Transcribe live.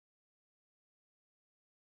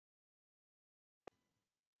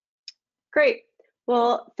Great.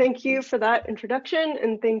 Well, thank you for that introduction,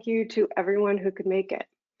 and thank you to everyone who could make it.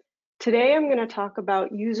 Today, I'm going to talk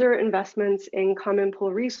about user investments in common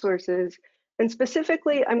pool resources, and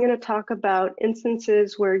specifically, I'm going to talk about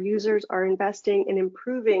instances where users are investing in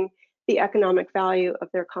improving the economic value of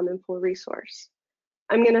their common pool resource.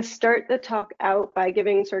 I'm going to start the talk out by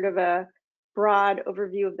giving sort of a broad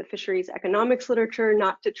overview of the fisheries economics literature,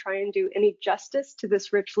 not to try and do any justice to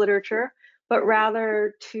this rich literature, but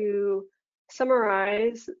rather to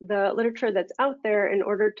summarize the literature that's out there in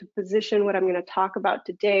order to position what I'm going to talk about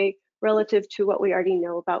today relative to what we already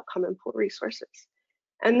know about common pool resources.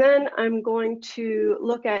 And then I'm going to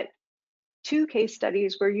look at two case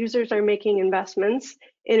studies where users are making investments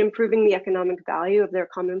in improving the economic value of their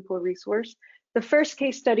common pool resource. The first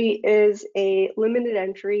case study is a limited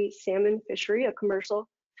entry salmon fishery, a commercial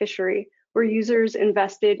fishery, where users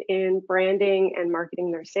invested in branding and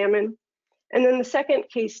marketing their salmon. And then the second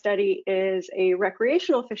case study is a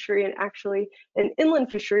recreational fishery, and actually an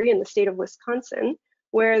inland fishery in the state of Wisconsin,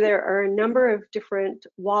 where there are a number of different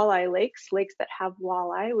walleye lakes that have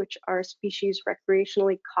walleye, which are species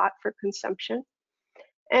recreationally caught for consumption.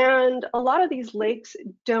 And a lot of these lakes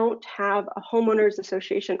don't have a homeowners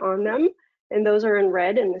association on them, and those are in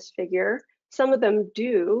red in this figure. Some of them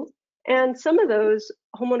do, and some of those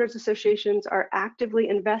homeowners associations are actively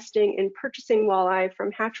investing in purchasing walleye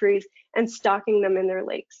from hatcheries and stocking them in their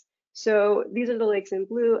lakes. So these are the lakes in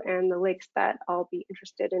blue and the lakes that I'll be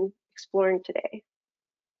interested in exploring today.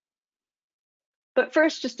 But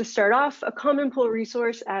first, just to start off, a common pool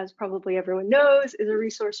resource, as probably everyone knows, is a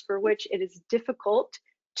resource for which it is difficult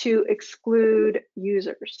to exclude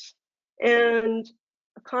users. And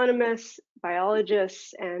economists,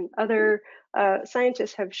 biologists, and other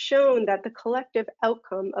scientists have shown that the collective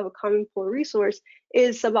outcome of a common pool resource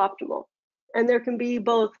is suboptimal. And there can be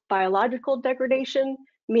both biological degradation,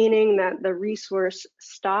 meaning that the resource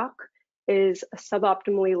stock is a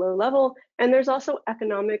suboptimally low level, and there's also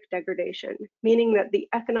economic degradation, meaning that the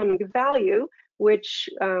economic value, which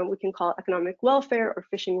we can call economic welfare or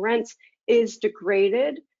fishing rents, is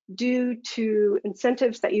degraded due to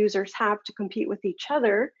incentives that users have to compete with each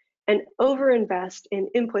other and overinvest in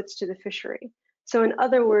inputs to the fishery. So in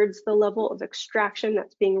other words, the level of extraction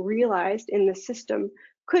that's being realized in the system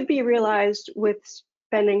could be realized with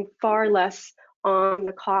spending far less on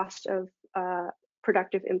the cost of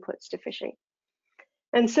productive inputs to fishing.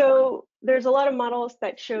 And so there's a lot of models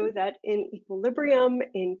that show that in equilibrium,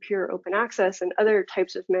 in pure open access and other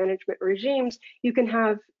types of management regimes, you can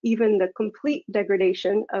have even the complete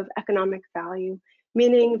degradation of economic value,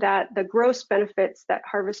 meaning that the gross benefits that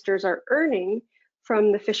harvesters are earning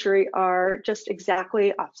from the fishery are just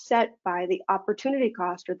exactly offset by the opportunity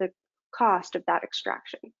cost or the cost of that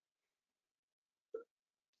extraction.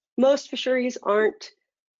 Most fisheries aren't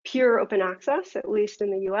pure open access, at least in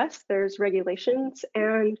the US. There's regulations,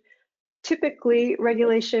 and typically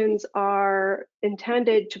regulations are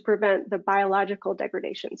intended to prevent the biological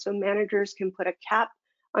degradation. So managers can put a cap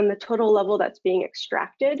on the total level that's being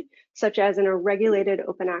extracted, such as in a regulated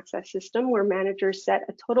open access system where managers set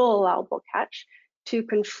a total allowable catch to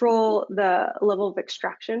control the level of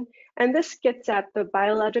extraction. And this gets at the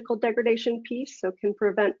biological degradation piece, so can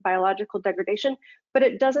prevent biological degradation, but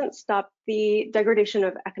it doesn't stop the degradation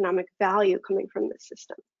of economic value coming from the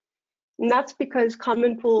system. And that's because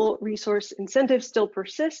common pool resource incentives still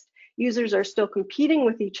persist. Users are still competing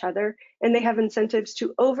with each other, and they have incentives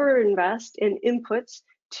to overinvest in inputs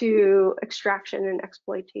to extraction and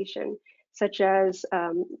exploitation, such as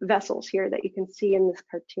vessels here that you can see in this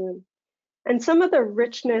cartoon. And some of the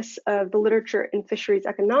richness of the literature in fisheries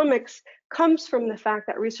economics comes from the fact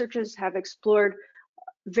that researchers have explored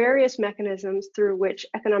various mechanisms through which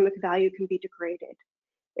economic value can be degraded.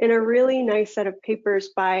 In a really nice set of papers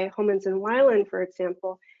by Homans and Weiland, for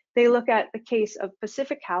example, they look at the case of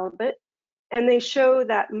Pacific halibut, and they show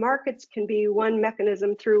that markets can be one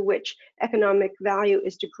mechanism through which economic value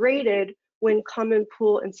is degraded when common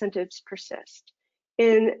pool incentives persist.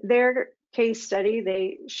 In their case study,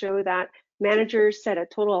 they show that managers set a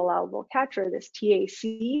total allowable catch, or this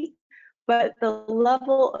TAC, but the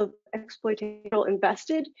level of exploitation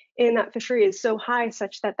invested in that fishery is so high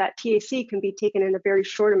such that that TAC can be taken in a very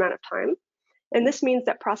short amount of time. And this means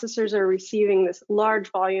that processors are receiving this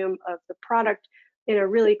large volume of the product in a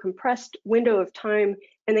really compressed window of time,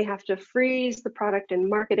 and they have to freeze the product and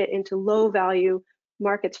market it into low value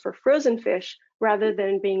markets for frozen fish rather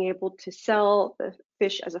than being able to sell the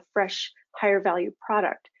fish as a fresh, higher value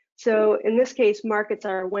product. So in this case, markets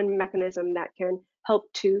are one mechanism that can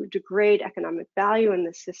help to degrade economic value in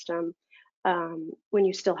the system when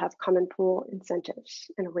you still have common pool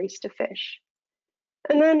incentives and a race to fish.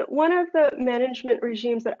 And then one of the management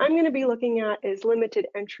regimes that I'm going to be looking at is limited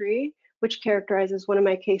entry, which characterizes one of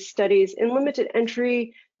my case studies. In limited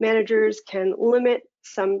entry, managers can limit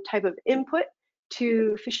some type of input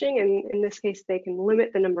to fishing, and in this case, they can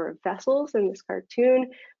limit the number of vessels in this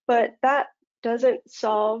cartoon, but that doesn't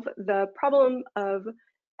solve the problem of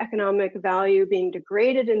economic value being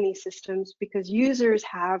degraded in these systems because users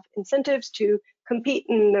have incentives to compete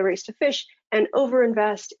in the race to fish and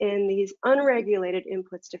overinvest in these unregulated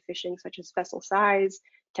inputs to fishing, such as vessel size,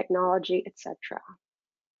 technology, etc.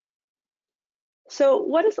 So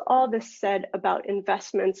what is all this said about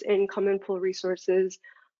investments in common pool resources?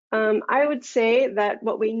 I would say that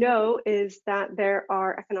what we know is that there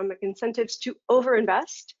are economic incentives to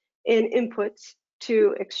overinvest in inputs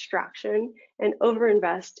to extraction and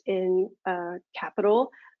overinvest in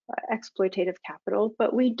capital, exploitative capital,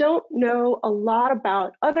 but we don't know a lot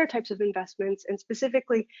about other types of investments and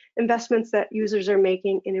specifically investments that users are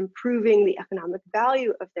making in improving the economic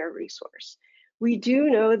value of their resource. We do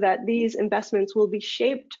know that these investments will be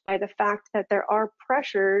shaped by the fact that there are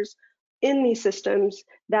pressures in these systems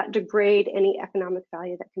that degrade any economic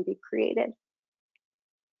value that can be created.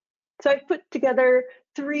 So I've put together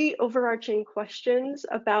 3 overarching questions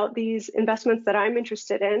about these investments that I'm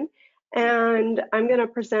interested in, and I'm going to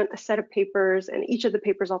present a set of papers, and each of the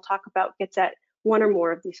papers I'll talk about gets at one or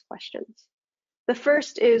more of these questions. The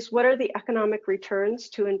first is, what are the economic returns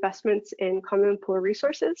to investments in common pool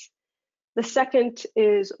resources? The second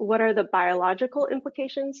is, what are the biological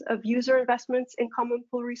implications of user investments in common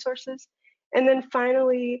pool resources? And then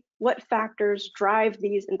finally, what factors drive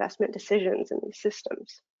these investment decisions in these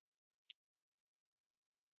systems?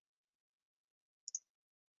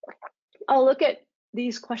 I'll look at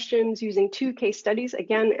these questions using 2 case studies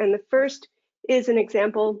again, and the first is an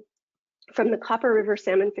example from the Copper River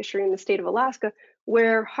salmon fishery in the state of Alaska,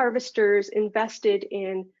 where harvesters invested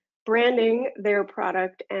in branding their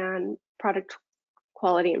product and product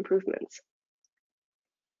quality improvements.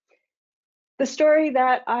 The story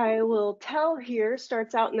that I will tell here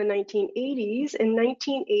starts out in the 1980s. In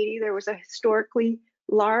 1980, there was a historically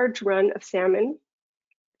large run of salmon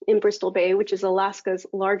in Bristol Bay, which is Alaska's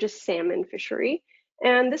largest salmon fishery.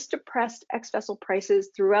 And this depressed ex-vessel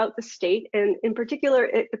prices throughout the state. And in particular,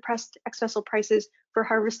 it depressed ex-vessel prices for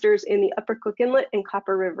harvesters in the Upper Cook Inlet and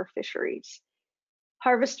Copper River fisheries.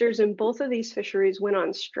 Harvesters in both of these fisheries went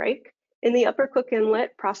on strike. In the Upper Cook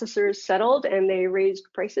Inlet, processors settled and they raised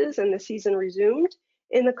prices and the season resumed.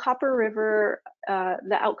 In the Copper River,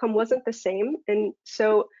 the outcome wasn't the same. And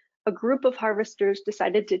so a group of harvesters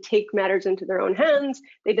decided to take matters into their own hands.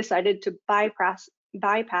 They decided to bypass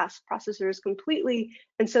processors completely.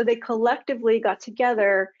 And so they collectively got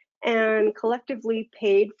together and collectively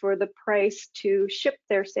paid for the price to ship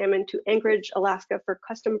their salmon to Anchorage, Alaska for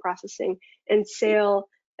custom processing and sale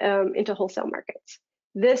into wholesale markets.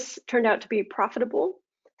 This turned out to be profitable.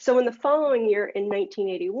 So in the following year, in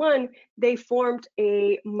 1981, they formed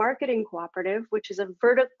a marketing cooperative, which is a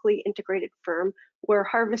vertically integrated firm where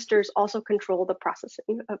harvesters also control the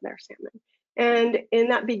processing of their salmon. And in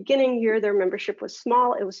that beginning year, their membership was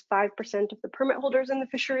small. It was 5% of the permit holders in the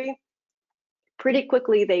fishery. Pretty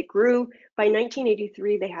quickly, they grew. By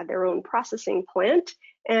 1983, they had their own processing plant,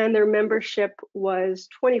 and their membership was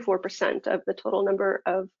 24% of the total number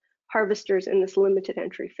of harvesters in this limited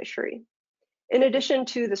entry fishery. In addition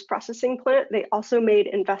to this processing plant, they also made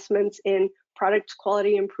investments in product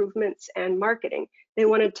quality improvements and marketing. They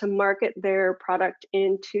wanted to market their product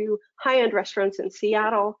into high-end restaurants in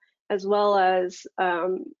Seattle, as well as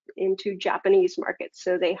into Japanese markets.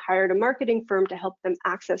 So they hired a marketing firm to help them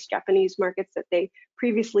access Japanese markets that they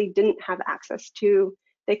previously didn't have access to.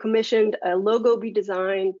 They commissioned a logo be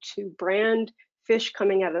designed to brand fish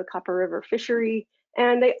coming out of the Copper River fishery.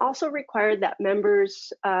 And they also required that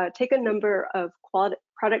members take a number of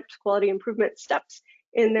product quality improvement steps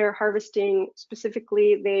in their harvesting.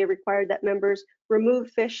 Specifically, they required that members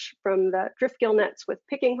remove fish from the drift gill nets with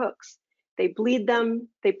picking hooks. They bleed them,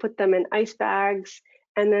 they put them in ice bags,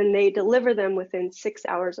 and then they deliver them within 6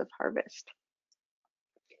 hours of harvest.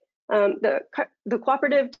 The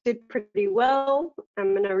cooperative did pretty well.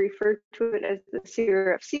 I'm going to refer to it as the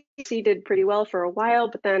CRFC did pretty well for a while,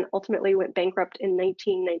 but then ultimately went bankrupt in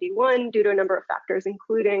 1991 due to a number of factors,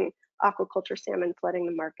 including aquaculture salmon flooding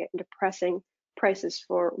the market and depressing prices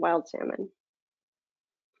for wild salmon.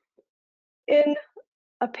 In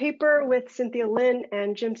a paper with Cynthia Lin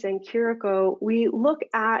and Jim Sankiriko, we look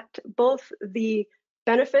at both the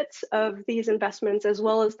benefits of these investments as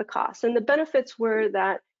well as the costs. And the benefits were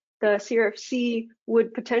that the CRFC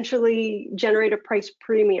would potentially generate a price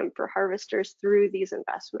premium for harvesters through these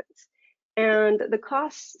investments. And the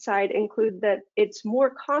cost side include that it's more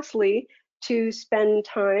costly to spend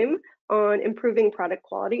time on improving product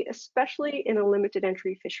quality, especially in a limited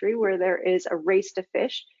entry fishery where there is a race to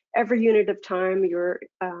fish. Every unit of time you're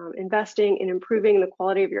investing in improving the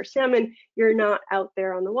quality of your salmon, you're not out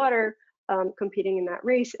there on the water competing in that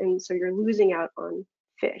race, and so you're losing out on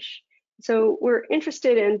fish. So we're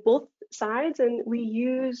interested in both sides, and we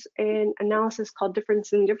use an analysis called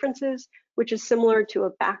difference in differences, which is similar to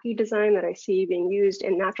a Bakke design that I see being used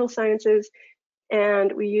in natural sciences.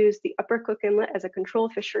 And we use the Upper Cook Inlet as a control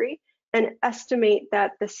fishery and estimate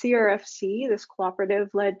that the CRFC, this cooperative,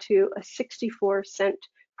 led to a 64-cent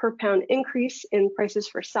per pound increase in prices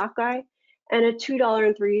for sockeye and a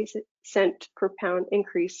 $2.03 per pound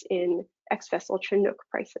increase in ex-vessel Chinook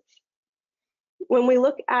prices. When we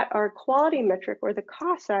look at our quality metric, or the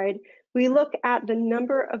cost side, we look at the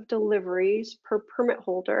number of deliveries per permit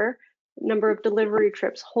holder, number of delivery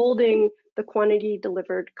trips holding the quantity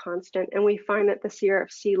delivered constant, and we find that the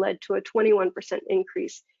CRFC led to a 21%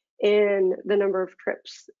 increase in the number of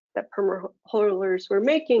trips that permit holders were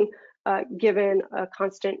making given a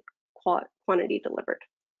constant quantity delivered.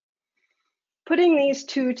 Putting these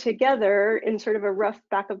two together in sort of a rough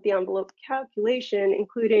back of the envelope calculation,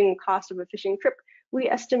 including cost of a fishing trip, we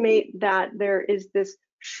estimate that there is this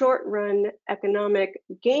short run economic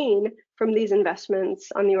gain from these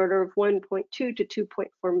investments on the order of $1.2 to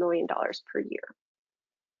 $2.4 million per year.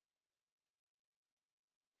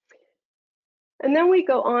 And then we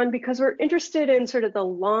go on because we're interested in sort of the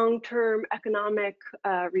long-term economic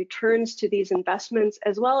returns to these investments,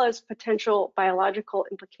 as well as potential biological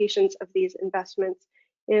implications of these investments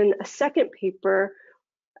in a second paper.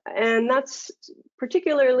 And that's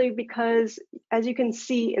particularly because, as you can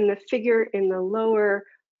see in the figure in the lower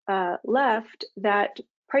left, that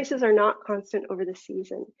prices are not constant over the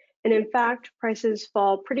season. And in fact, prices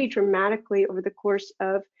fall pretty dramatically over the course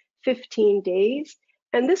of 15 days.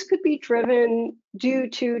 And this could be driven due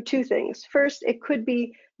to two things. First, it could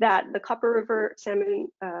be that the Copper River salmon,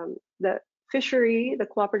 the fishery, the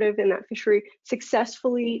cooperative in that fishery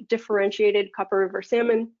successfully differentiated Copper River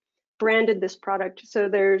salmon, branded this product. So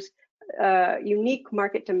there's a unique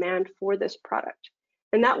market demand for this product.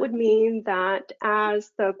 And that would mean that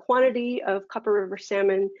as the quantity of Copper River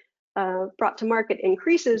salmon brought to market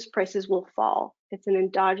increases, prices will fall. It's an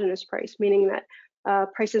endogenous price, meaning that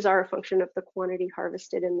prices are a function of the quantity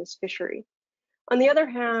harvested in this fishery. On the other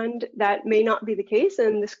hand, that may not be the case,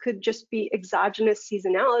 and this could just be exogenous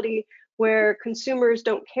seasonality where consumers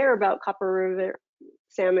don't care about Copper River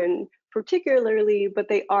salmon particularly, but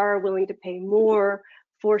they are willing to pay more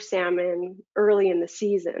for salmon early in the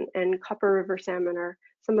season. And Copper River salmon are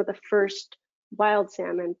some of the first wild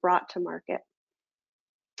salmon brought to market.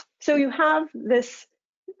 So you have this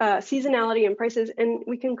seasonality in prices, and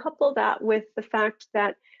we can couple that with the fact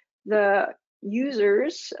that the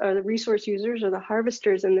users, or the resource users, or the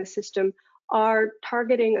harvesters in this system are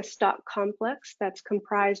targeting a stock complex that's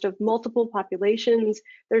comprised of multiple populations.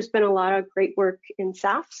 There's been a lot of great work in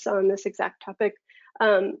SAFs on this exact topic.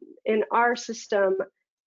 In our system,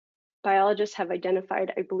 biologists have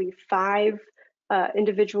identified, I believe, 5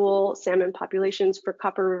 individual salmon populations for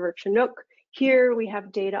Copper River Chinook. Here we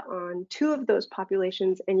have data on 2 of those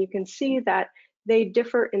populations, and you can see that they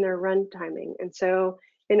differ in their run timing. And so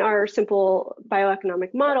in our simple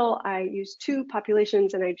bioeconomic model, I use 2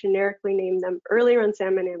 populations and I generically name them early run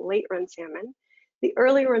salmon and late run salmon. The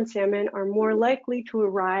early run salmon are more likely to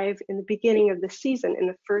arrive in the beginning of the season, in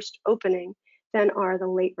the first opening, than are the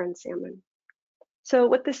late run salmon. So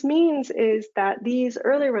what this means is that these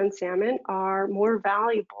early run salmon are more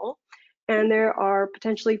valuable, and there are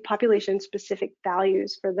potentially population-specific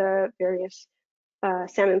values for the various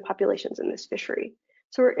salmon populations in this fishery.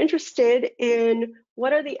 So we're interested in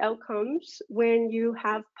what are the outcomes when you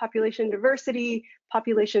have population diversity,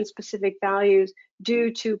 population-specific values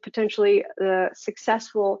due to potentially the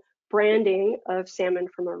successful branding of salmon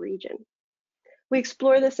from a region. We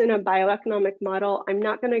explore this in a bioeconomic model. I'm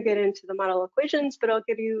not going to get into the model equations, but I'll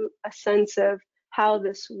give you a sense of how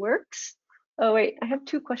this works. Oh wait, I have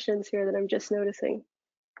 2 questions here that I'm just noticing.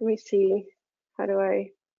 Let me see, how do I?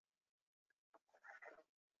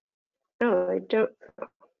 Oh, I don't.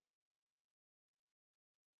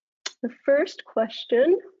 The first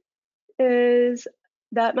question is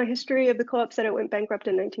that my history of the co-op said it went bankrupt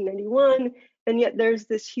in 1991, and yet there's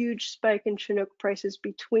this huge spike in Chinook prices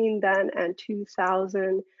between then and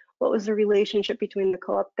 2000. What was the relationship between the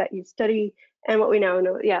co-op that you study and what we now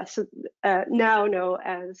know? Yeah, so now know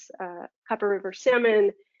as Copper River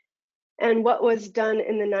salmon, and what was done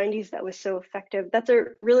in the 90s that was so effective? That's a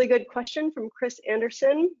really good question from Chris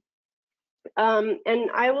Anderson.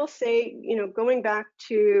 And I will say, going back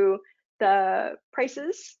to the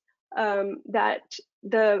prices, that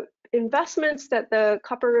the investments that the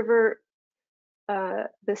Copper River, the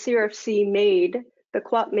CRFC made, the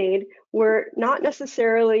co-op made, were not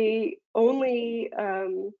necessarily only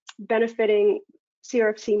benefiting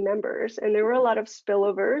CRFC members, and there were a lot of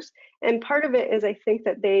spillovers. And part of it is, I think,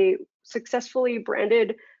 that they successfully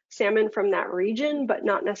branded salmon from that region, but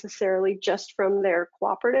not necessarily just from their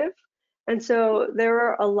cooperative. And so there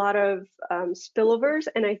are a lot of spillovers,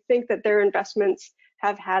 and I think that their investments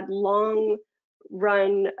have had long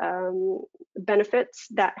run benefits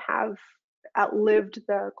that have outlived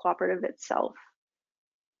the cooperative itself.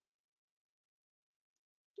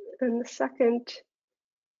 And the second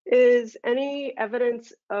is any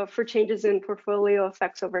evidence for changes in portfolio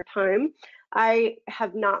effects over time. I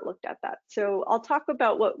have not looked at that. So I'll talk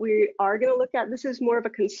about what we are going to look at. This is more of a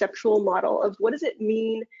conceptual model of what does it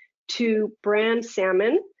mean to brand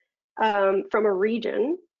salmon from a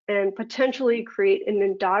region and potentially create an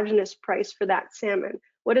endogenous price for that salmon.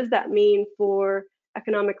 What does that mean for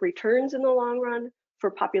economic returns in the long run,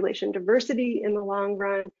 for population diversity in the long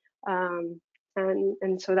run?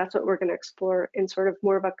 And so that's what we're going to explore in sort of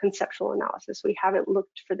more of a conceptual analysis. We haven't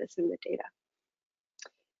looked for this in the data.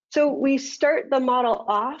 So we start the model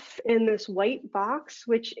off in this white box,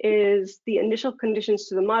 which is the initial conditions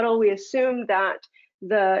to the model. We assume that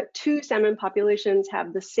the two salmon populations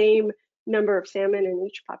have the same number of salmon in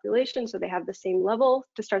each population, so they have the same level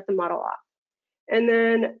to start the model off. And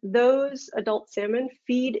then those adult salmon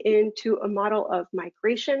feed into a model of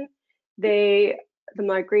migration. The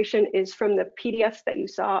migration is from the PDF that you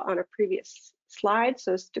saw on a previous slide,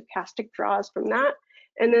 so stochastic draws from that.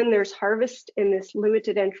 And then there's harvest in this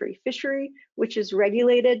limited entry fishery, which is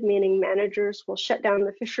regulated, meaning managers will shut down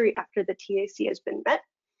the fishery after the TAC has been met.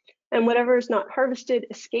 And whatever is not harvested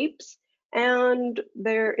escapes, and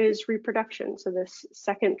there is reproduction. So this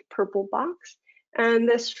second purple box. And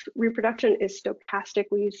this reproduction is stochastic.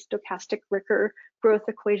 We use stochastic Ricker growth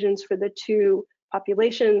equations for the two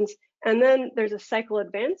populations. And then there's a cycle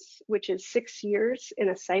advance, which is 6 years in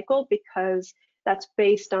a cycle, because that's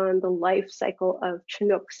based on the life cycle of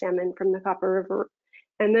Chinook salmon from the Copper River.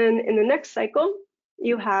 And then in the next cycle,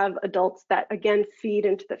 you have adults that again feed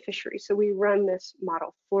into the fishery. So we run this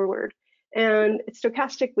model forward. And it's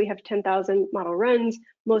stochastic. We have 10,000 model runs.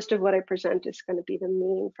 Most of what I present is going to be the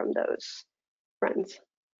mean from those runs.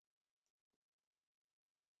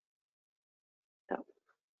 Oh.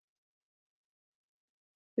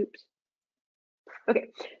 Oops. Okay,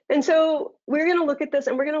 and so we're going to look at this,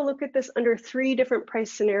 and we're going to look at this under 3 different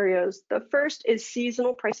price scenarios. The first is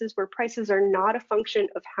seasonal prices, where prices are not a function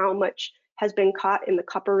of how much has been caught in the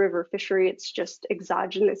Copper River fishery. It's just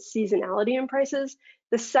exogenous seasonality in prices.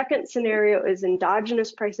 The second scenario is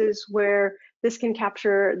endogenous prices, where this can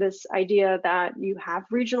capture this idea that you have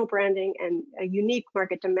regional branding and a unique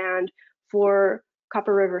market demand for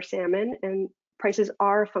Copper River salmon, and prices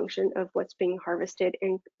are a function of what's being harvested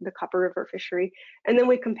in the Copper River fishery. And then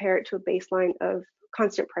we compare it to a baseline of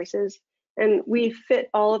constant prices. And we fit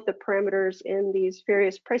all of the parameters in these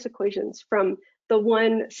various price equations from the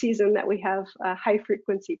one season that we have high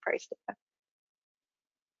frequency price data.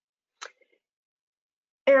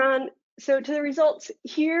 And so to the results,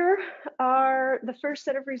 here are the first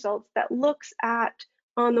set of results that looks at,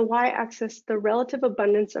 on the y-axis, the relative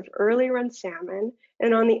abundance of early run salmon,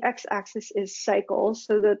 and on the x-axis is cycles,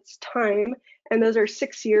 so that's time, and those are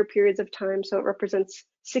 6-year periods of time, so it represents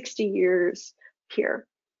 60 years here.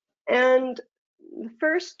 And the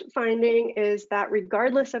first finding is that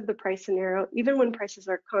regardless of the price scenario, even when prices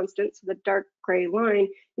are constant, so the dark gray line,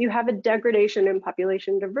 you have a degradation in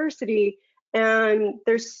population diversity. And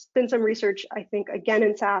there's been some research, I think, again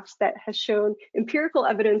in SAFs, that has shown empirical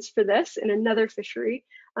evidence for this in another fishery,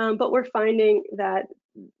 but we're finding that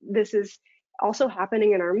this is also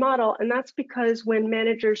happening in our model, and that's because when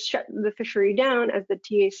managers shut the fishery down as the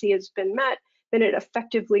TAC has been met, then it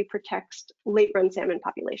effectively protects late run salmon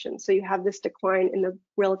populations. So you have this decline in the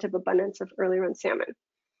relative abundance of early run salmon.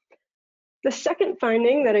 The second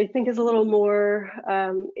finding that I think is a little more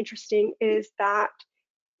interesting is that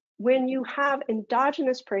when you have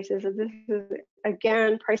endogenous prices, and this is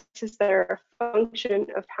again prices that are a function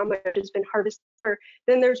of how much has been harvested,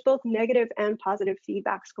 then there's both negative and positive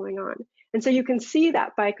feedbacks going on. And so you can see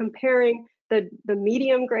that by comparing the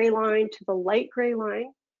medium gray line to the light gray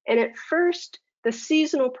line. And at first, the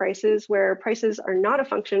seasonal prices, where prices are not a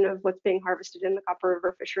function of what's being harvested in the Copper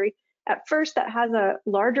River fishery, at first that has a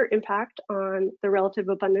larger impact on the relative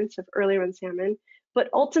abundance of early run salmon, but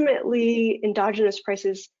ultimately endogenous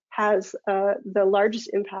prices has the largest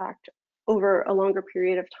impact over a longer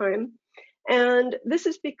period of time. And this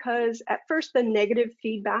is because at first the negative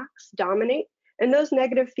feedbacks dominate, and those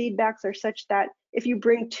negative feedbacks are such that if you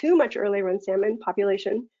bring too much early run salmon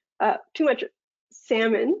population, too much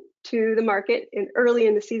salmon to the market early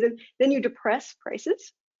in the season, then you depress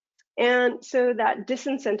prices. And so that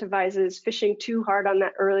disincentivizes fishing too hard on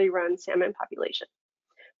that early run salmon population.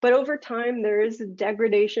 But over time, there is a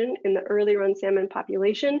degradation in the early run salmon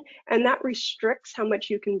population, and that restricts how much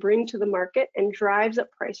you can bring to the market and drives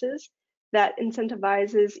up prices that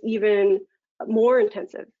incentivizes even more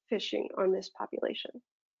intensive fishing on this population.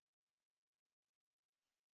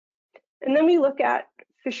 And then we look at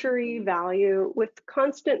fishery value. With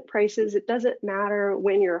constant prices, it doesn't matter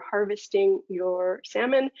when you're harvesting your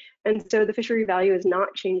salmon, and so the fishery value is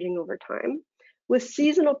not changing over time. With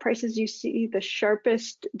seasonal prices, you see the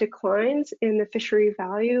sharpest declines in the fishery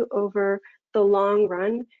value over the long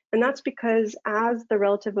run, and that's because as the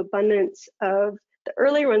relative abundance of the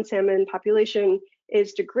early run salmon population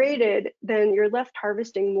is degraded, then you're left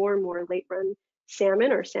harvesting more and more late run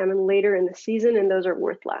salmon or salmon later in the season, and those are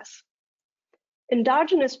worth less.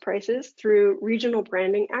 Endogenous prices through regional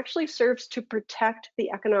branding actually serves to protect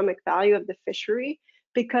the economic value of the fishery,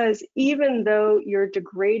 because even though you're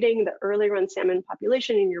degrading the early run salmon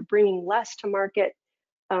population and you're bringing less to market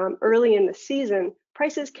early in the season,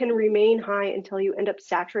 prices can remain high until you end up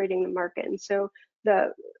saturating the market. And so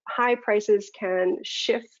the high prices can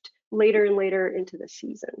shift later and later into the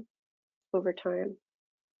season over time.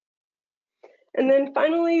 And then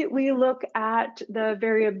finally, we look at the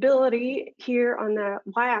variability. Here on the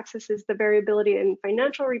y-axis is the variability in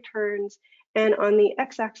financial returns, and on the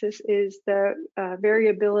x-axis is the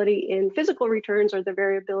variability in physical returns, or the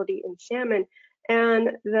variability in salmon.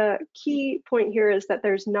 And the key point here is that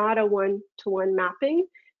there's not a one-to-one mapping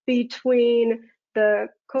between the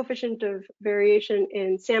coefficient of variation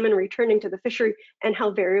in salmon returning to the fishery and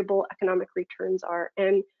how variable economic returns are.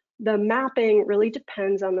 And the mapping really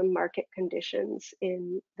depends on the market conditions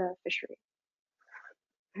in the fishery.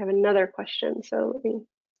 I have another question, so let me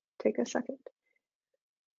take a second.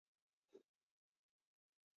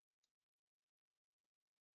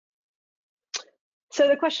 So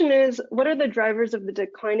the question is, what are the drivers of the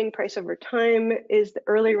declining price over time? Is the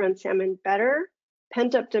early run salmon better?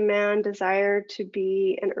 Pent-up demand, desire to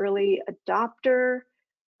be an early adopter,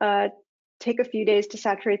 take a few days to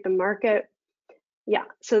saturate the market? Yeah,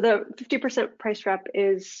 so the 50% price drop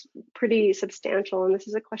is pretty substantial, and this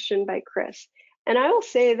is a question by Chris. And I will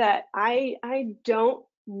say that I don't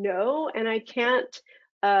know, and I can't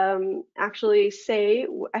actually say,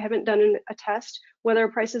 I haven't done a test, whether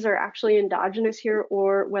prices are actually endogenous here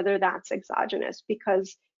or whether that's exogenous,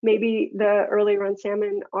 because maybe the early run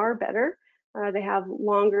salmon are better. They have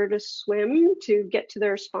longer to swim to get to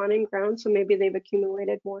their spawning ground, so maybe they've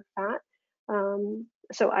accumulated more fat.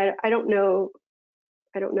 So I don't know.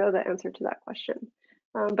 I don't know the answer to that question,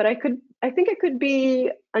 but I think it could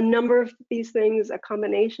be a number of these things, a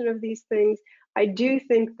combination of these things. I do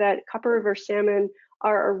think that Copper River salmon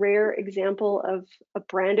are a rare example of a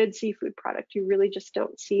branded seafood product. You really just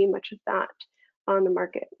don't see much of that on the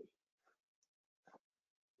market.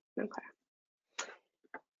 Okay.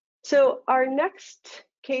 So our next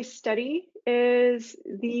case study is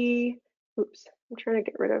the, oops, I'm trying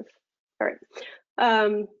to get rid of, all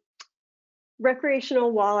right.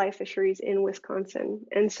 Recreational walleye fisheries in Wisconsin.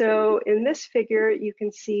 And so in this figure, you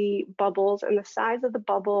can see bubbles, and the size of the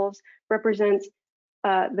bubbles represents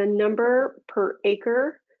the number per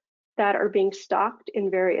acre that are being stocked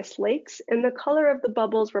in various lakes. And the color of the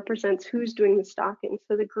bubbles represents who's doing the stocking.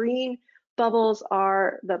 So the green bubbles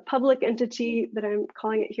are the public entity that I'm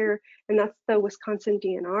calling it here, and that's the Wisconsin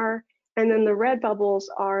DNR. And then the red bubbles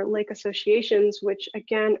are lake associations, which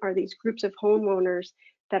again are these groups of homeowners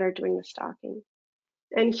that are doing the stocking.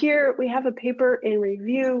 And here we have a paper in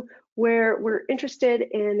review where we're interested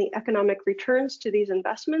in the economic returns to these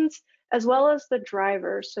investments, as well as the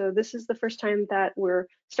drivers. So this is the first time that we're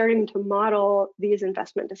starting to model these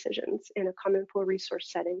investment decisions in a common pool resource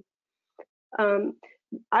setting.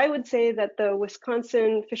 I would say that the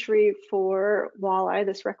Wisconsin fishery for walleye,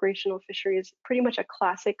 this recreational fishery, is pretty much a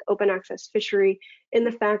classic open access fishery in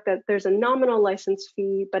the fact that there's a nominal license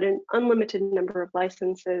fee, but an unlimited number of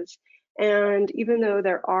licenses. And even though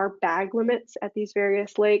there are bag limits at these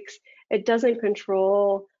various lakes, it doesn't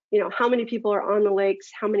control, how many people are on the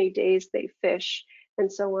lakes, how many days they fish,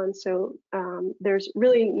 and so on. So there's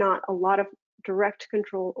really not a lot of direct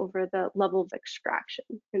control over the level of extraction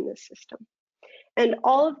in this system. And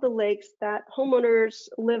all of the lakes that homeowners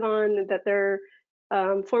live on, that they're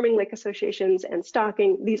forming lake associations and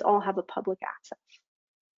stocking, these all have a public access.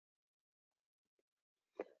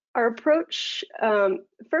 Our approach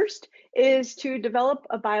first is to develop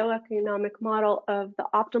a bioeconomic model of the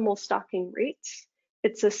optimal stocking rates.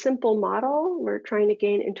 It's a simple model. We're trying to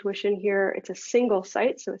gain intuition here. It's a single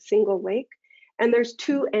site, so a single lake. And there's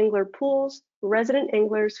 2 angler pools, resident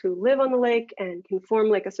anglers who live on the lake and can form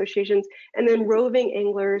lake associations, and then roving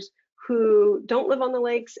anglers who don't live on the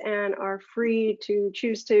lakes and are free to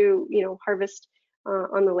choose to, harvest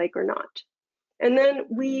on the lake or not. And then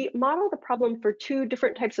we model the problem for 2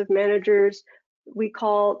 different types of managers. We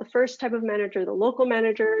call the first type of manager the local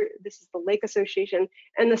manager. This is the lake association.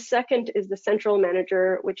 And the second is the central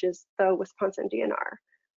manager, which is the Wisconsin DNR.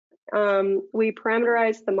 We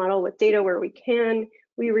parameterize the model with data where we can.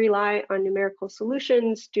 We rely on numerical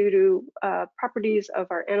solutions due to properties of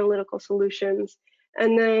our analytical solutions.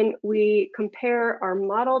 And then we compare our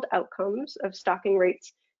modeled outcomes of stocking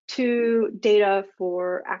rates to data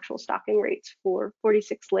for actual stocking rates for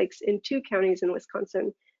 46 lakes in 2 counties in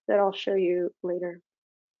Wisconsin that I'll show you later.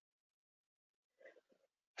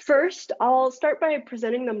 First, I'll start by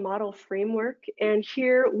presenting the model framework, and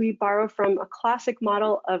here we borrow from a classic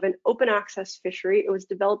model of an open access fishery. It was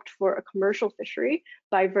developed for a commercial fishery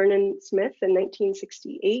by Vernon Smith in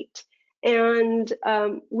 1968, and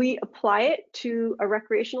we apply it to a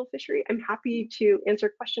recreational fishery. I'm happy to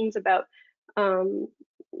answer questions about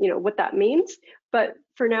what that means, but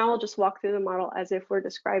for now I'll just walk through the model as if we're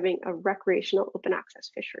describing a recreational open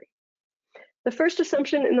access fishery. The first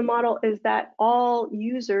assumption in the model is that all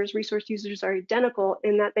users, resource users, are identical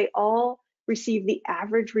in that they all receive the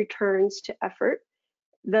average returns to effort.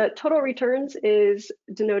 The total returns is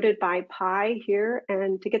denoted by pi here,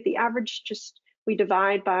 and to get the average, we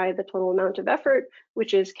divide by the total amount of effort,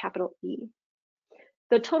 which is capital E.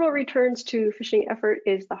 The total returns to fishing effort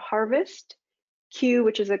is the harvest, Q,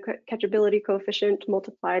 which is a catchability coefficient,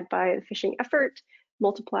 multiplied by the fishing effort,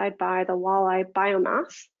 multiplied by the walleye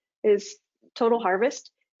biomass, is total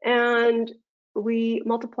harvest, and we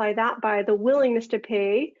multiply that by the willingness to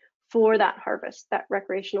pay for that harvest that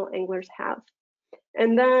recreational anglers have.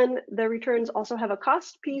 And then the returns also have a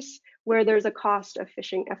cost piece where there's a cost of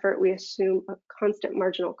fishing effort. We assume a constant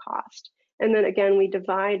marginal cost. And then again, we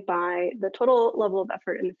divide by the total level of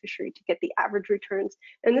effort in the fishery to get the average returns.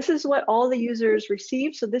 And this is what all the users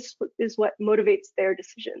receive. So this is what motivates their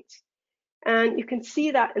decisions. And you can see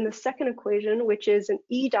that in the second equation, which is an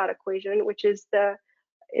E dot equation, which is the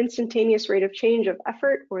instantaneous rate of change of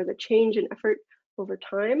effort, or the change in effort over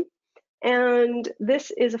time. And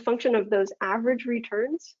this is a function of those average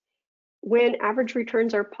returns. When average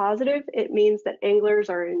returns are positive, it means that anglers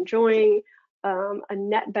are enjoying a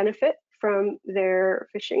net benefit from their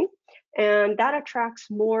fishing, and that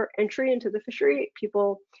attracts more entry into the fishery.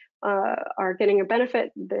 People are getting a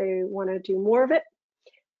benefit, they want to do more of it.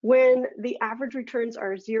 When the average returns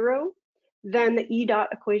are 0, then the E dot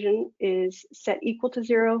equation is set equal to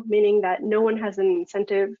 0, meaning that no one has an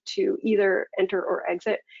incentive to either enter or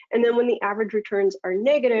exit. And then when the average returns are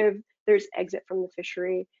negative, there's exit from the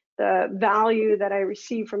fishery. The value that I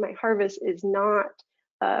receive from my harvest is not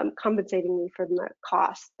compensating me for the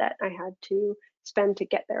cost that I had to spend to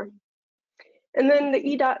get there. And then the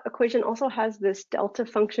E dot equation also has this delta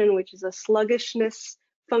function, which is a sluggishness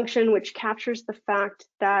function, which captures the fact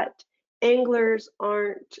that anglers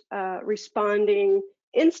aren't responding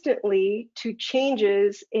instantly to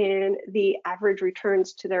changes in the average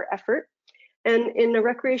returns to their effort. And in a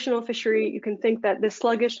recreational fishery, you can think that this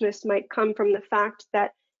sluggishness might come from the fact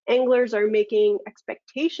that anglers are making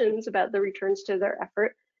expectations about the returns to their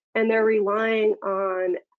effort, and they're relying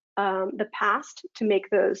on the past to make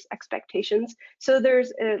those expectations. So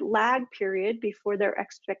there's a lag period before their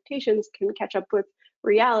expectations can catch up with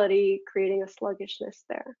reality, creating a sluggishness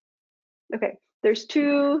there. Okay, there's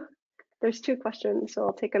two questions, so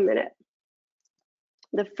I'll take a minute.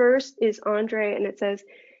 The first is Andre, and it says,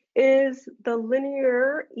 is the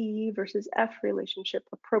linear E versus F relationship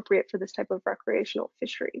appropriate for this type of recreational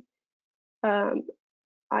fishery?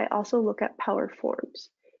 I also look at power forms.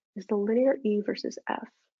 Is the linear E versus F?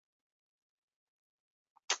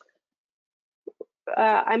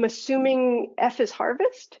 I'm assuming F is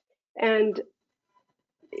harvest, and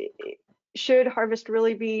should harvest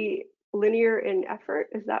really be linear in effort?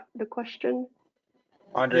 Is that the question?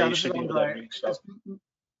 Andre, yeah, you should be Andre.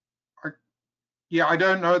 Yeah, I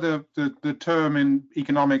don't know the term in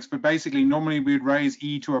economics, but basically normally we'd raise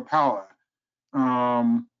E to a power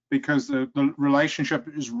because the relationship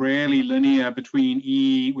is rarely linear between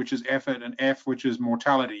E, which is effort, and F, which is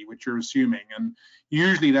mortality, which you're assuming. And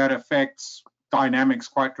usually that affects dynamics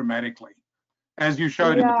quite dramatically, as you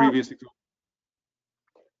showed in the previous example.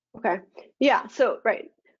 Okay, yeah, so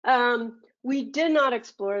right. We did not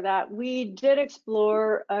explore that. We did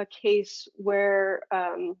explore a case where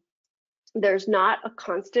there's not a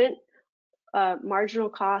constant marginal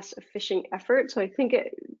cost of fishing effort. So I think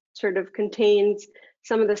it sort of contains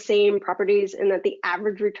some of the same properties in that the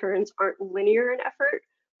average returns aren't linear in effort,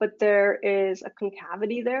 but there is a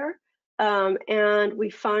concavity there. And we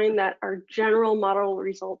find that our general model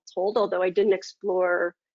results hold, although I didn't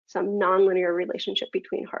explore some nonlinear relationship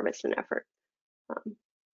between harvest and effort.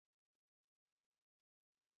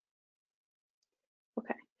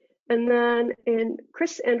 Okay, and then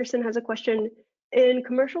Chris Anderson has a question. In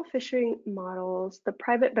commercial fishing models, the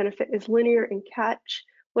private benefit is linear in catch.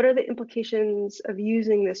 What are the implications of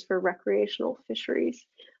using this for recreational fisheries?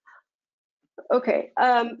 Okay,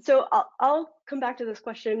 so I'll come back to this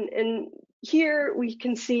question. And here we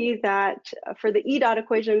can see that for the E dot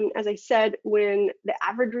equation, as I said, when the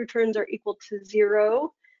average returns are equal to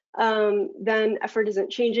 0, then effort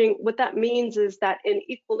isn't changing. What that means is that in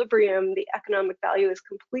equilibrium, the economic value is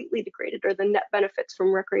completely degraded, or the net benefits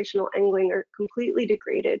from recreational angling are completely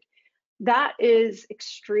degraded. That is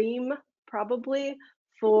extreme, probably,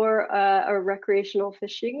 for a recreational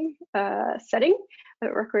fishing setting,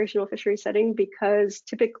 a recreational fishery setting, because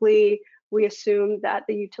typically we assume that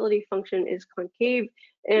the utility function is concave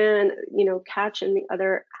and, you know, catch and the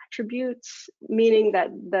other attributes, meaning that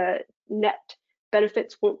the net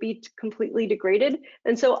benefits won't be completely degraded.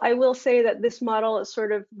 And so I will say that this model is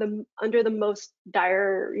sort of under the most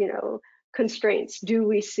dire, you know, constraints. Do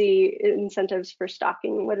we see incentives for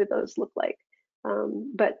stocking? What do those look like?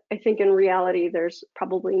 But I think in reality, there's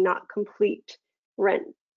probably not complete rent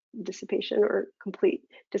dissipation or complete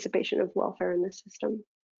dissipation of welfare in the system.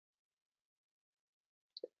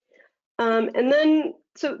 And then,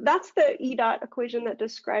 so that's the E dot equation that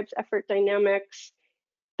describes effort dynamics.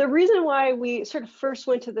 The reason why we sort of first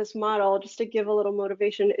went to this model, just to give a little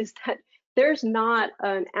motivation, is that there's not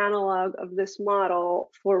an analog of this model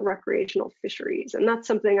for recreational fisheries. And that's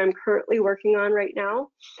something I'm currently working on right now.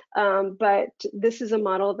 But this is a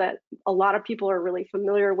model that a lot of people are really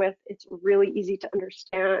familiar with. It's really easy to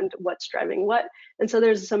understand what's driving what. And so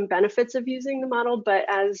there's some benefits of using the model, but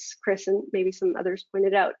as Chris and maybe some others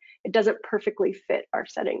pointed out, it doesn't perfectly fit our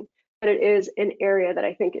setting. But it is an area that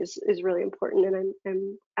I think is really important, and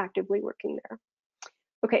I'm actively working there.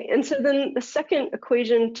 Okay, and so then the second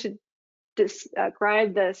equation to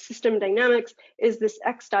describe the system dynamics is this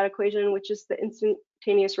X dot equation, which is the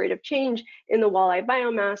instantaneous rate of change in the walleye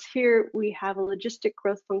biomass. Here we have a logistic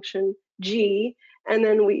growth function G, and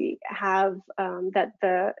then we have that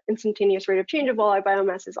the instantaneous rate of change of walleye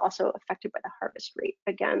biomass is also affected by the harvest rate,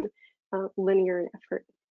 again, linear in effort.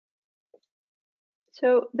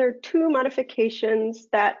 So there are two modifications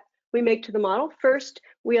that we make to the model. First,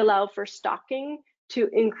 we allow for stocking to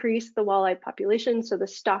increase the walleye population. So the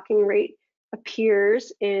stocking rate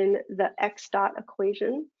appears in the X dot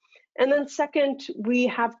equation. And then second, we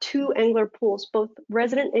have two angler pools, both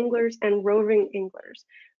resident anglers and roving anglers.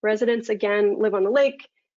 Residents, again, live on the lake,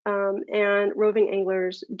 and roving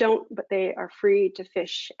anglers don't, but they are free to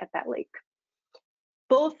fish at that lake.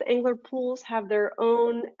 Both angler pools have their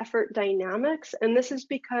own effort dynamics, and this is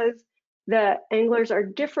because the anglers are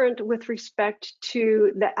different with respect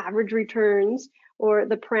to the average returns or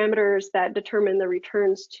the parameters that determine the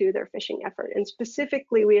returns to their fishing effort. And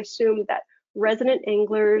specifically, we assume that resident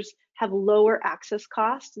anglers have lower access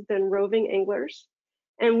costs than roving anglers.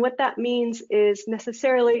 And what that means is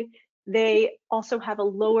necessarily they also have a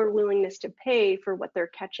lower willingness to pay for what they're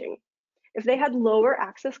catching. If they had lower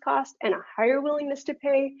access cost and a higher willingness to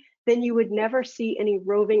pay, then you would never see any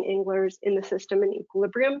roving anglers in the system in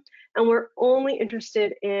equilibrium. And we're only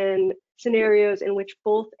interested in scenarios in which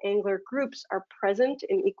both angler groups are present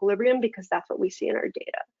in equilibrium, because that's what we see in our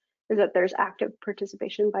data, is that there's active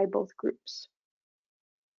participation by both groups.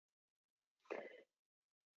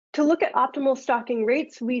 To look at optimal stocking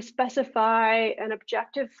rates, we specify an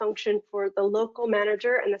objective function for the local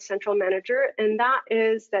manager and the central manager, and that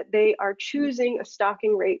is that they are choosing a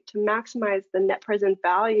stocking rate to maximize the net present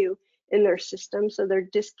value in their system. So they're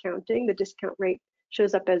discounting. The discount rate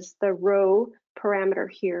shows up as the row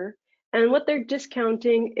parameter here. And what they're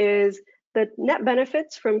discounting is the net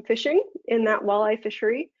benefits from fishing in that walleye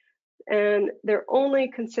fishery. And they're only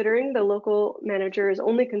considering, the local manager is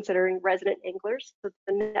only considering resident anglers, so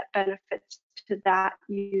the net benefits to that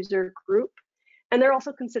user group. And they're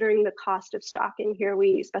also considering the cost of stocking. Here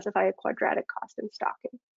we specify a quadratic cost in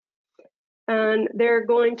stocking. And they're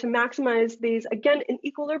going to maximize these, again, in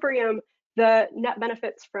equilibrium. The net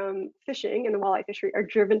benefits from fishing in the walleye fishery are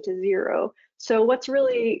driven to 0. So what's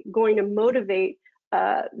really going to motivate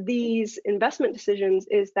these investment decisions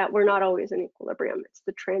is that we're not always in equilibrium. It's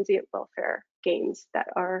the transient welfare gains that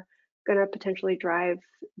are going to potentially drive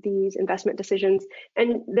these investment decisions.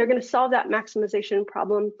 And they're going to solve that maximization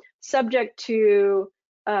problem subject to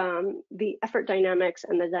the effort dynamics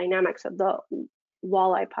and the dynamics of the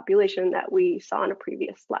walleye population that we saw in a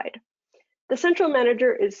previous slide. The central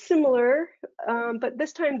manager is similar, but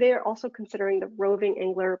this time they are also considering the roving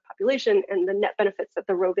angler population and the net benefits that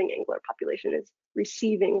the roving angler population is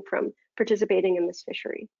receiving from participating in this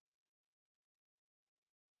fishery.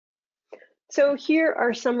 So here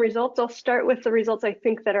are some results. I'll start with the results I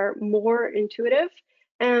think that are more intuitive.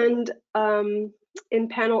 And in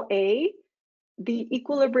panel A, the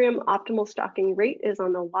equilibrium optimal stocking rate is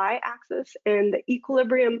on the y-axis, and the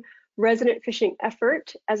equilibrium resident fishing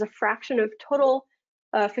effort as a fraction of total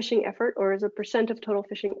fishing effort, or as a percent of total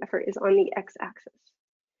fishing effort, is on the x-axis.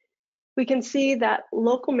 We can see that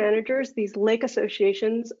local managers, these lake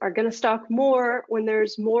associations, are going to stock more when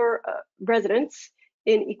there's more residents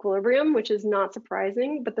in equilibrium, which is not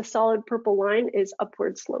surprising, but the solid purple line is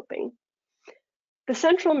upward sloping. The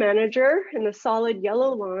central manager in the solid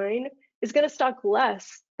yellow line is going to stock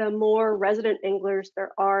less the more resident anglers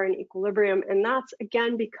there are in equilibrium, and that's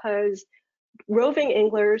again because roving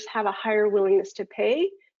anglers have a higher willingness to pay,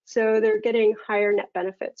 so they're getting higher net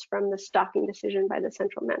benefits from the stocking decision by the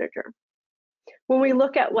central manager. When we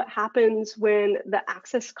look at what happens when the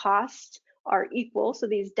access costs are equal, so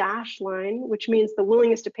these dashed line, which means the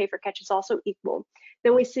willingness to pay for catch is also equal,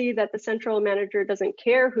 then we see that the central manager doesn't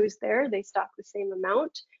care who's there. They stock the same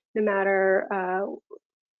amount, no matter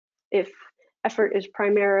if effort is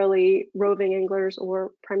primarily roving anglers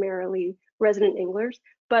or primarily resident anglers,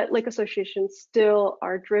 but lake associations still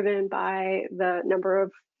are driven by the number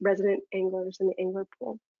of resident anglers in the angler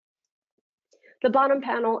pool. The bottom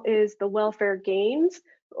panel is the welfare gains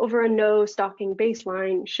over a no stocking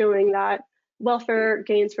baseline, showing that welfare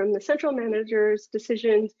gains from the central manager's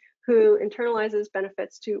decisions, who internalizes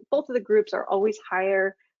benefits to both of the groups, are always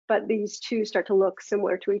higher, but these two start to look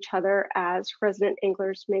similar to each other as resident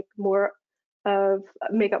anglers make up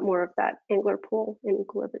more of that angler pool in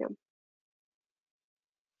equilibrium.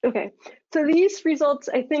 Okay, so these results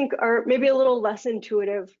I think are maybe a little less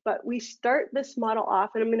intuitive, but we start this model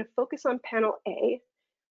off, and I'm going to focus on panel A.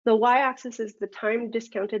 The y-axis is the time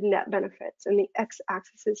discounted net benefits, and the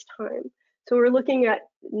x-axis is time. So we're looking at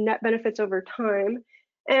net benefits over time,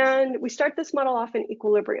 and we start this model off in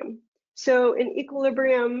equilibrium. So in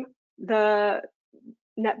equilibrium, the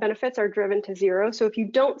net benefits are driven to zero. So if you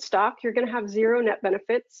don't stock, you're going to have zero net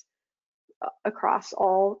benefits across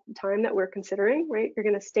all time that we're considering, right? You're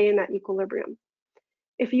going to stay in that equilibrium.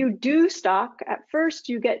 If you do stock, at first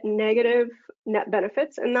you get negative net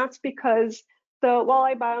benefits, and that's because the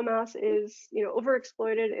walleye biomass is,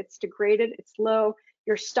 overexploited, it's degraded, it's low.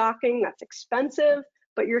 You're stocking, that's expensive,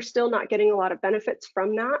 but you're still not getting a lot of benefits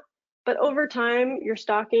from that. But over time, your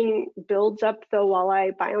stocking builds up the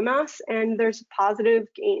walleye biomass, and there's positive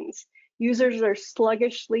gains. Users are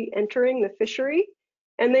sluggishly entering the fishery,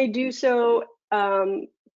 and they do so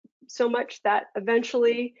so much that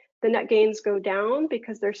eventually the net gains go down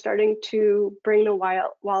because they're starting to bring the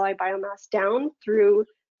walleye biomass down through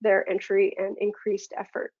their entry and increased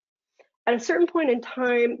effort. At a certain point in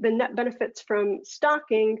time, the net benefits from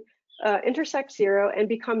stocking intersect zero and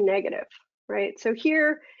become negative, right? So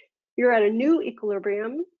here, you're at a new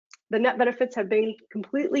equilibrium. The net benefits have been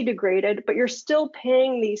completely degraded, but you're still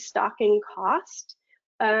paying the stocking cost,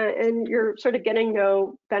 and you're sort of getting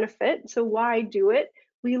no benefit. So why do it?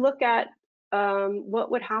 We look at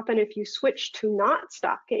what would happen if you switch to not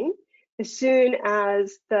stocking as soon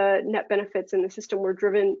as the net benefits in the system were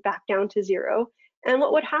driven back down to zero. And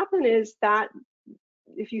what would happen is that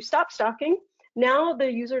if you stop stocking, now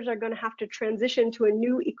the users are going to have to transition to a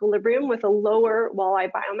new equilibrium with a lower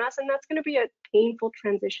walleye biomass, and that's going to be a painful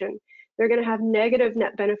transition. They're going to have negative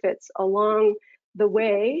net benefits along the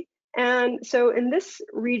way. And so in this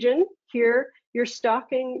region here, you're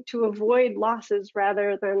stocking to avoid losses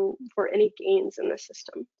rather than for any gains in the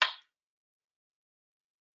system.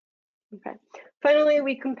 Okay, finally,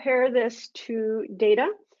 we compare this to data.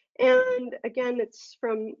 And again, it's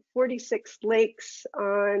from 46 lakes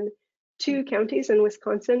on 2 counties in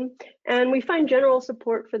Wisconsin. And we find general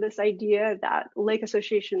support for this idea that lake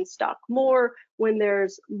associations stock more when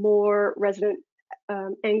there's more resident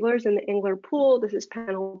anglers in the angler pool. This is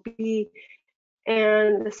panel B.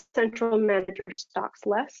 And the central manager stocks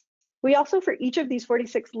less. We also, for each of these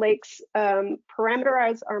 46 lakes,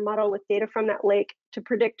 parameterize our model with data from that lake to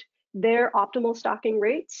predict their optimal stocking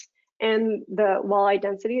rates and the walleye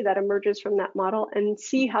density that emerges from that model, and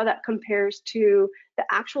see how that compares to the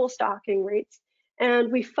actual stocking rates.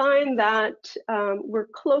 And we find that we're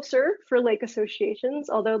closer for lake associations,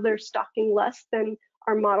 although they're stocking less than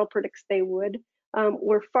our model predicts they would.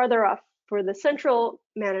 We're farther off for the central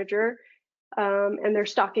manager, and they're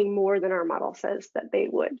stocking more than our model says that they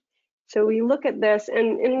would. So we look at this,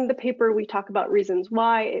 and in the paper we talk about reasons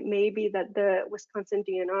why. It may be that the Wisconsin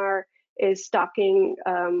DNR is stocking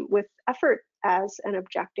with effort as an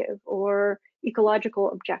objective, or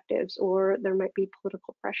ecological objectives, or there might be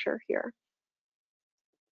political pressure here.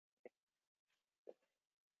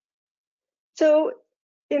 So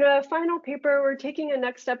in a final paper, we're taking a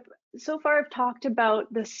next step. So far, I've talked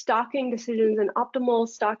about the stocking decisions and optimal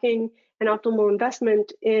stocking and optimal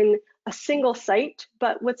investment in a single site.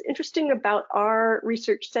 But what's interesting about our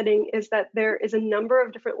research setting is that there is a number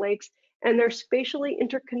of different lakes, and they're spatially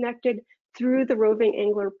interconnected through the roving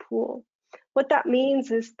angler pool. What that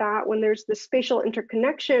means is that when there's this spatial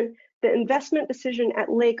interconnection, the investment decision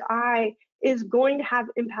at Lake I is going to have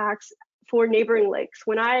impacts for neighboring lakes.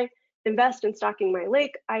 When I invest in stocking my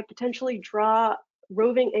lake, I potentially draw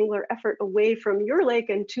roving angler effort away from your lake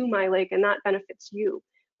and to my lake, and that benefits you.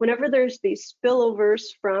 Whenever there's these spillovers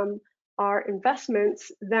from our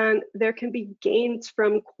investments, then there can be gains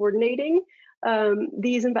from coordinating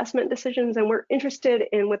these investment decisions, and we're interested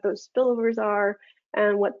in what those spillovers are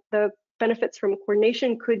and what the benefits from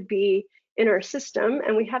coordination could be in our system.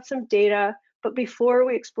 And we have some data, but before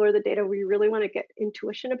we explore the data, we really want to get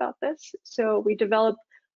intuition about this. So we developed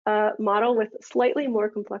a model with slightly more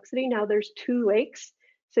complexity. Now there's 2 lakes.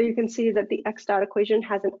 So you can see that the X dot equation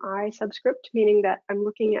has an I subscript, meaning that I'm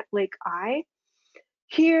looking at Lake I.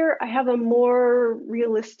 Here I have a more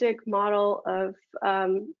realistic model of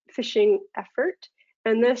fishing effort.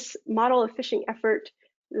 And this model of fishing effort,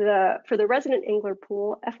 for the resident angler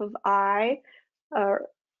pool, F of I,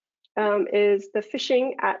 is the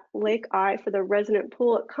fishing at Lake I for the resident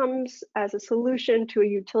pool. It comes as a solution to a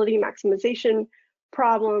utility maximization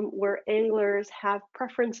problem where anglers have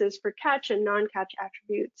preferences for catch and non-catch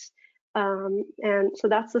attributes. And so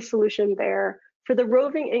that's the solution there. For the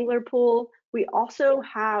roving angler pool, we also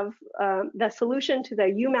have the solution to the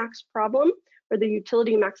UMax problem, or the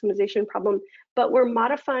utility maximization problem, but we're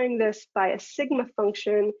modifying this by a sigma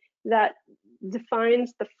function that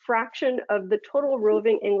defines the fraction of the total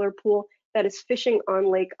roving angler pool that is fishing on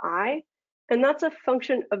Lake I. And that's a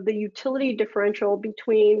function of the utility differential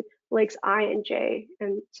between lakes I and J.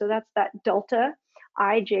 And so that's that delta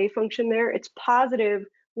IJ function there. It's positive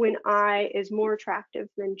when I is more attractive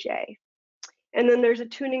than J. And then there's a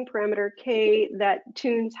tuning parameter K that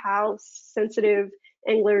tunes how sensitive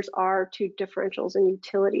anglers are to differentials in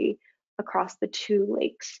utility across the 2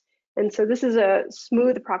 lakes. And so this is a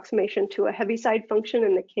smooth approximation to a Heaviside function,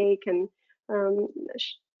 and the K can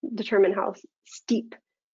determine how steep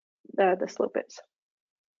the slope is.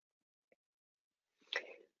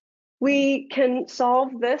 We can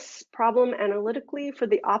solve this problem analytically for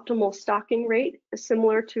the optimal stocking rate,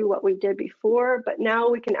 similar to what we did before, but now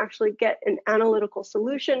we can actually get an analytical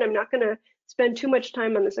solution. I'm not going to spend too much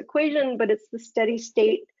time on this equation, but it's the steady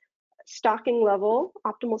state stocking level,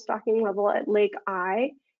 optimal stocking level at Lake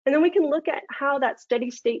I. And then we can look at how that steady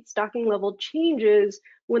state stocking level changes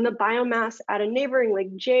when the biomass at a neighboring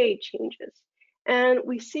Lake J changes. And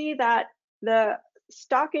we see that the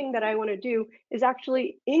stocking that I want to do is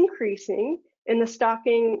actually increasing in the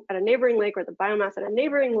stocking at a neighboring lake, or the biomass at a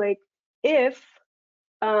neighboring lake, if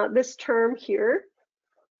this term here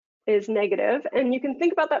is negative. And you can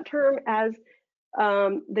think about that term as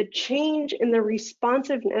the change in the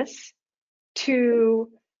responsiveness to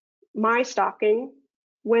my stocking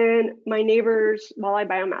when my neighbor's walleye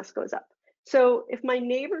biomass goes up. So if my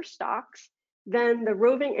neighbor stocks, then the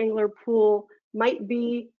roving angler pool might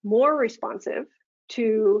be more responsive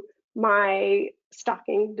to my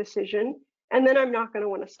stocking decision, and then I'm not going to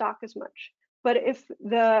want to stock as much. But if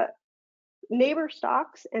the neighbor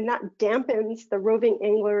stocks and that dampens the roving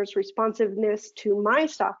angler's responsiveness to my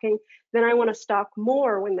stocking, then I want to stock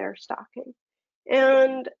more when they're stocking.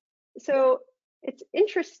 And so it's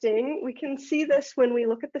interesting. We can see this when we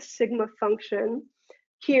look at the sigma function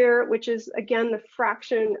here, which is again the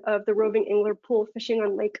fraction of the roving angler pool fishing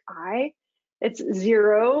on Lake I. It's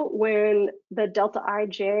 0 when the delta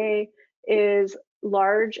IJ is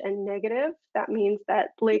large and negative. That means that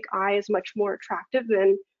Lake I is much more attractive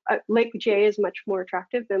than Lake J is much more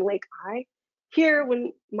attractive than Lake I. Here,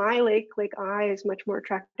 when my lake, Lake I, is much more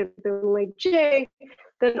attractive than Lake J,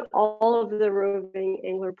 then all of the roving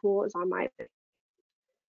angler pool is on my lake.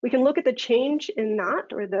 We can look at the change in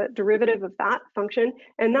that, or the derivative of that function,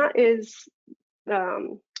 and that is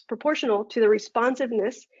proportional to the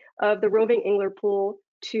responsiveness of the roving angler pool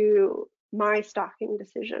to my stocking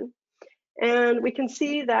decision. And we can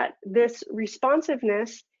see that this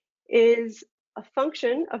responsiveness is a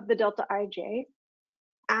function of the delta ij.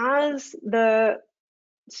 As the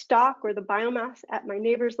stock or the biomass at my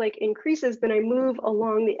neighbor's lake increases, then I move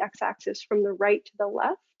along the x-axis from the right to the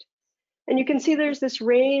left. And you can see there's this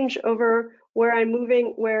range over where I'm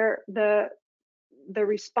moving, where the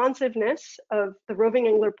responsiveness of the roving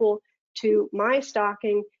angler pool to my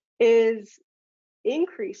stocking is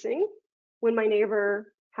increasing when my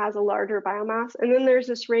neighbor has a larger biomass. And then there's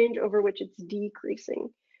this range over which it's decreasing.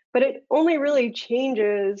 But it only really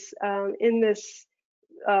changes in this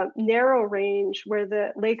narrow range where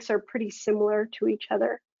the lakes are pretty similar to each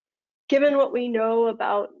other. Given what we know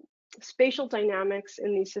about spatial dynamics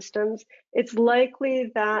in these systems, it's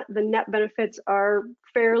likely that the net benefits are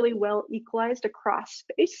fairly well equalized across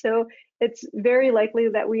space. So it's very likely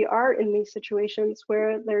that we are in these situations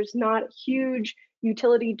where there's not huge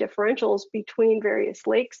utility differentials between various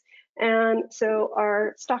lakes. And so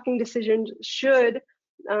our stocking decisions should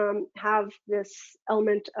have this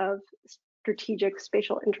element of strategic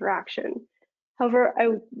spatial interaction. However,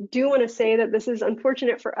 I do want to say that this is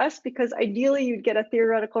unfortunate for us because ideally you'd get a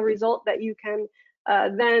theoretical result that you can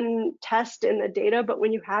then test in the data, but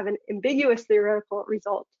when you have an ambiguous theoretical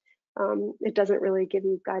result, it doesn't really give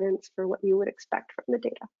you guidance for what you would expect from the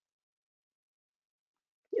data.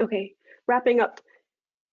 Okay, wrapping up.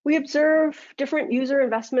 We observe different user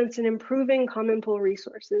investments in improving common pool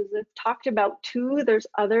resources. I've talked about two, there's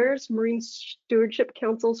others. Marine Stewardship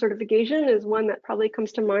Council certification is one that probably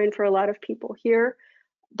comes to mind for a lot of people here.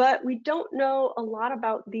 But we don't know a lot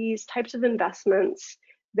about these types of investments,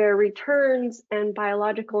 their returns and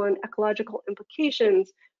biological and ecological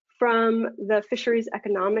implications from the fisheries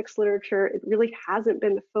economics literature. It really hasn't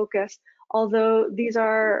been the focus, although these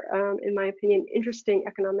are, in my opinion, interesting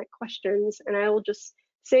economic questions. And I will just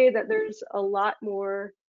say that there's a lot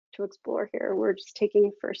more to explore here. We're just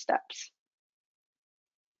taking first steps.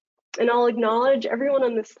 And I'll acknowledge everyone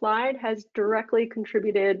on this slide has directly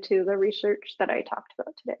contributed to the research that I talked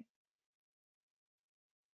about today.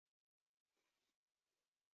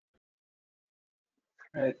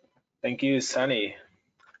 All right, thank you, Sunny.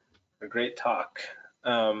 A great talk.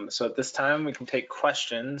 So at this time, we can take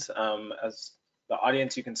questions. As the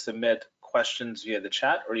audience, you can submit questions via the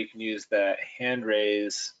chat, or you can use the hand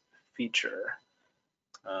raise feature.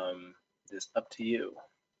 It is up to you.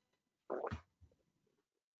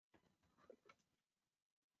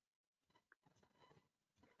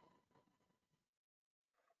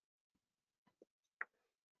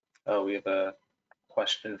 Oh, we have a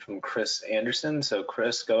question from Chris Anderson. So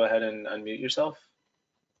Chris, go ahead and unmute yourself.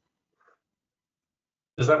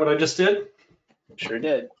 Is that what I just did? Sure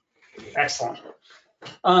did. Excellent.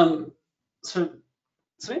 So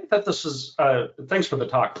I thought this was, thanks for the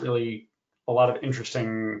talk, really a lot of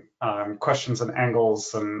interesting questions and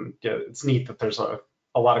angles, and yeah, it's neat that there's a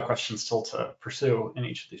lot of questions still to pursue in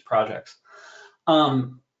each of these projects.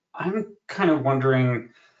 I'm kind of wondering,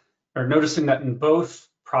 or noticing that in both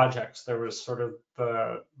projects, there was sort of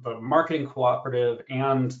the marketing cooperative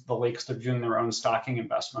and the lakes that are doing their own stocking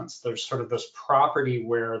investments. There's sort of this property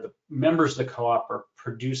where the members of the co-op are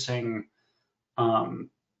producing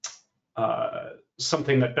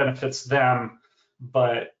something that benefits them,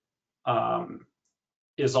 but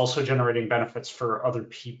is also generating benefits for other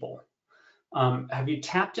people. Have you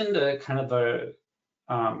tapped into kind of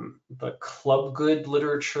the club good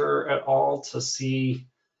literature at all to see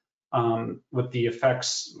what the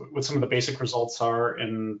effects, what some of the basic results are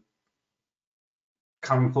in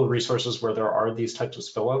common pool resources where there are these types of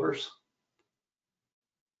spillovers?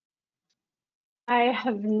 I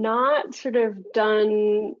have not sort of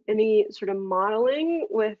done any sort of modeling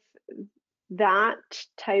with that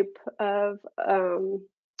type of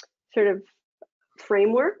sort of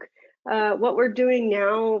framework. What we're doing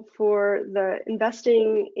now for the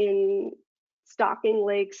investing in stocking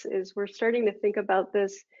lakes is we're starting to think about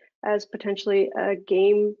this as potentially a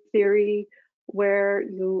game theory where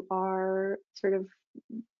you are sort of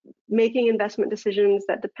making investment decisions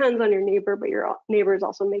that depends on your neighbor, but your neighbor is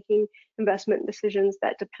also making investment decisions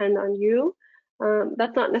that depend on you.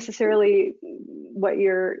 That's not necessarily what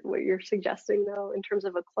you're suggesting though in terms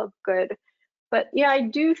of a club good. But yeah, I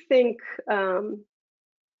do think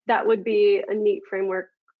that would be a neat framework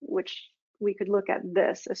which we could look at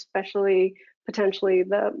this, especially potentially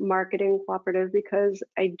the marketing cooperative, because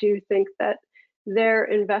I do think that their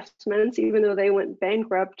investments, even though they went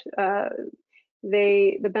bankrupt,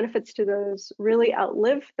 the benefits to those really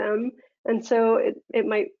outlive them. And so it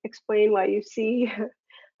might explain why you see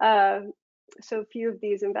so few of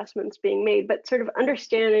these investments being made, but sort of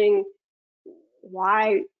understanding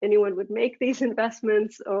why anyone would make these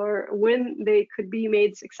investments or when they could be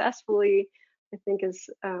made successfully, I think is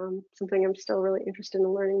something I'm still really interested in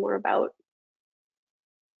learning more about.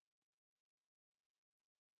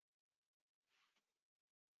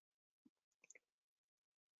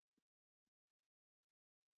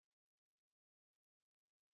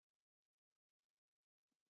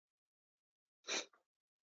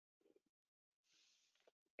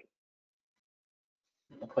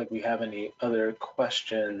 Look like we have any other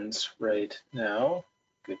questions right now.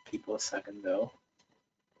 Give people a second though.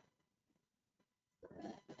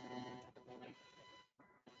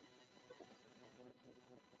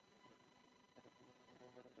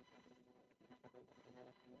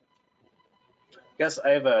 I guess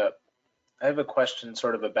I have a question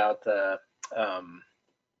sort of about the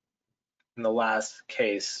in the last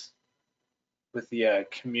case with the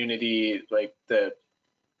community, like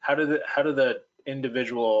how do the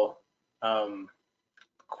individual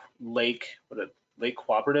lake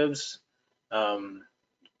cooperatives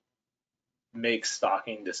make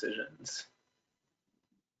stocking decisions?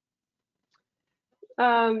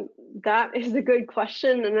 That is a good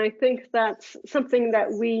question, and I think that's something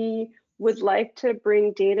that we would like to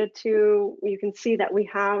bring data to. You can see that we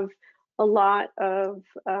have a lot of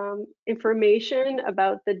information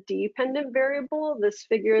about the dependent variable. This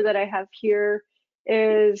figure that I have here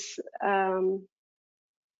is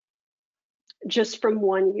just from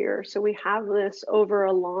 1 year. So we have this over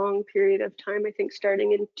a long period of time, I think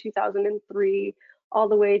starting in 2003 all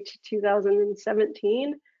the way to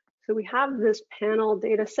 2017. So we have this panel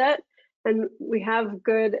data set, and we have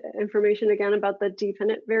good information again about the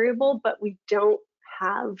dependent variable, but we don't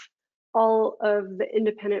have all of the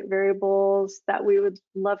independent variables that we would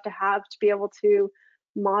love to have to be able to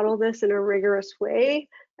model this in a rigorous way.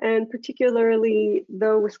 And particularly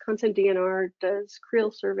though Wisconsin DNR does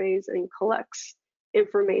creel surveys and collects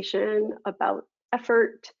information about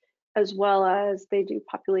effort, as well as they do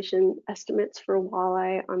population estimates for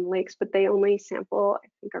walleye on lakes, but they only sample, I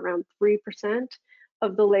think, around 3%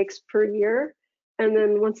 of the lakes per year. And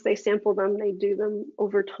then once they sample them, they do them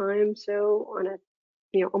over time. So on a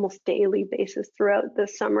almost daily basis throughout the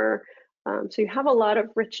summer. So you have a lot of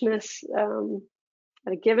richness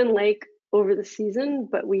at a given lake over the season,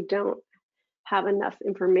 but we don't have enough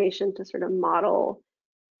information to sort of model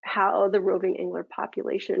how the roving angler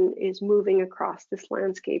population is moving across this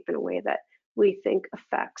landscape in a way that we think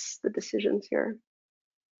affects the decisions here.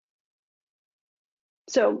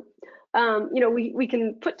 So, we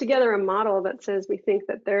can put together a model that says we think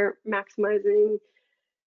that they're maximizing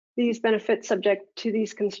these benefits subject to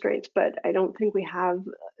these constraints, but I don't think we have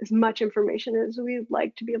as much information as we'd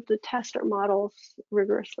like to be able to test our models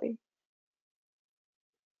rigorously.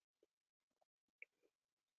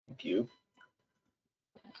 Thank you.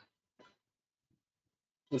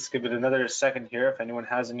 Let's give it another second here if anyone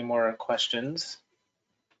has any more questions.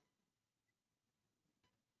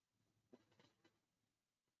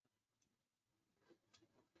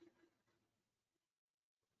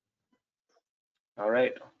 All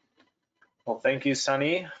right. Well, thank you,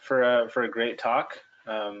 Sunny, for a great talk.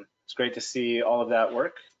 It's great to see all of that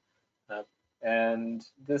work. And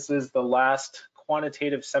this is the last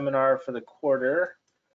quantitative seminar for the quarter.